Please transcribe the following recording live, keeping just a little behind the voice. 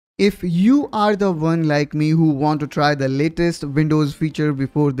If you are the one like me who want to try the latest Windows feature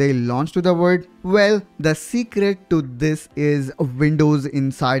before they launch to the world, well, the secret to this is a Windows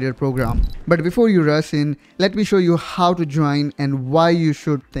Insider program. But before you rush in, let me show you how to join and why you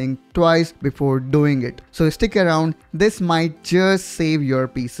should think twice before doing it. So stick around, this might just save your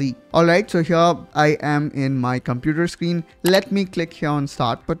PC. Alright, so here I am in my computer screen. Let me click here on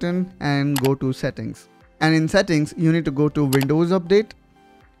Start button and go to Settings. And in Settings, you need to go to Windows Update.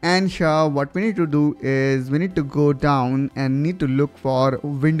 And here what we need to do is we need to go down and need to look for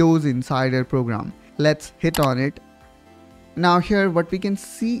Windows Insider program. Let's hit on it. Now here what we can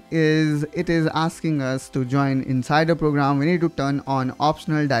see is it is asking us to join Insider program. We need to turn on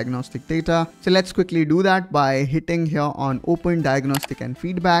optional diagnostic data. So let's quickly do that by hitting here on Open Diagnostic and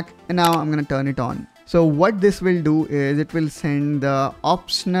Feedback. And now I'm going to turn it on. So what this will do is it will send the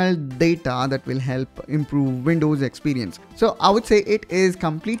optional data that will help improve Windows experience. So I would say it is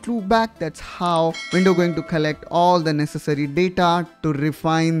complete loopback. That's how Windows going to collect all the necessary data to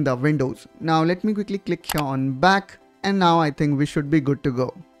refine the Windows. Now let me quickly click here on back. And now I think we should be good to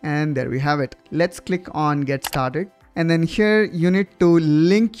go. And there we have it. Let's click on get started. And then here you need to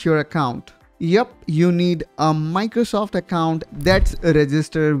link your account. Yep, you need a Microsoft account that's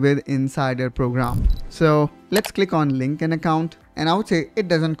registered with Insider program. So let's click on link an account, and I would say it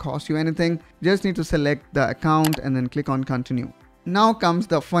doesn't cost you anything. Just need to select the account and then click on continue. Now comes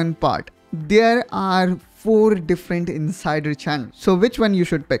the fun part. There are 4 different Insider channels. So which one you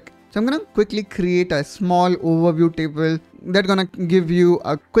should pick? So I'm gonna quickly create a small overview table that's gonna give you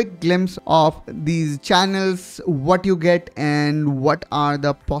a quick glimpse of these channels, what you get and what are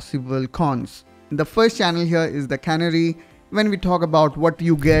the possible cons. The first channel here is the Canary. When we talk about what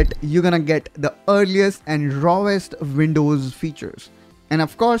you get, you're gonna get the earliest and rawest Windows features. And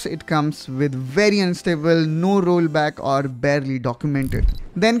of course it comes with very unstable, no rollback or barely documented.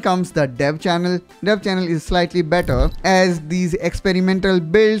 Then comes the dev channel. Dev channel is slightly better as these experimental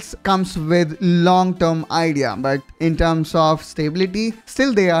builds comes with long-term idea, but in terms of stability,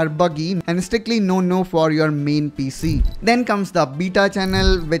 still they are buggy and strictly no for your main PC. Then comes the beta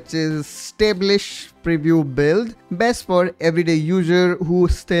channel, which is established preview build, best for everyday user who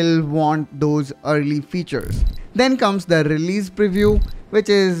still want those early features. Then comes the release preview, which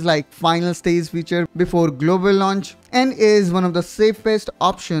is like final stage feature before global launch and is one of the safest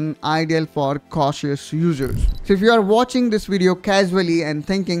option, ideal for cautious users. So if you are watching this video casually and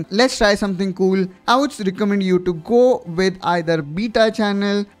thinking let's try something cool, I would recommend you to go with either beta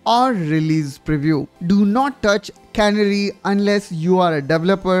channel or release preview. Do not touch Canary unless you are a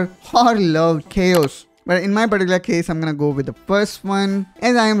developer or love chaos. But in my particular case, I'm gonna go with the first one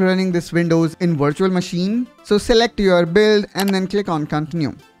as I am running this Windows in virtual machine. So select your build and then click on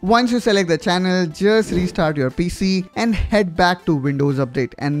continue. Once you select the channel, just restart your PC and head back to Windows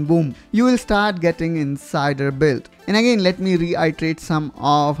Update and boom, you will start getting Insider build. And again, let me reiterate some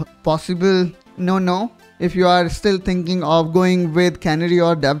of possible no. If you are still thinking of going with Canary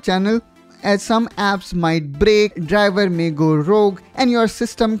or dev channel, as some apps might break, driver may go rogue and your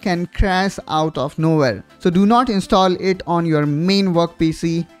system can crash out of nowhere. So do not install it on your main work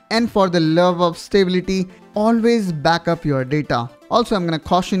PC, and for the love of stability, always back up your data. Also, I'm gonna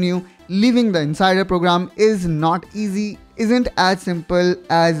caution you, leaving the Insider program is not easy, isn't as simple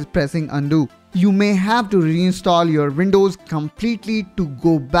as pressing undo. You may have to reinstall your Windows completely to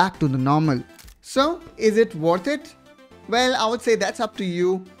go back to the normal. So is it worth it? Well, I would say that's up to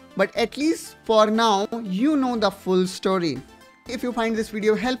you. But at least for now, you know the full story. If you find this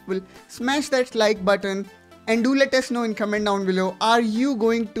video helpful, smash that like button and do let us know in comment down below, are you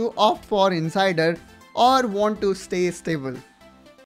going to opt for Insider or want to stay stable?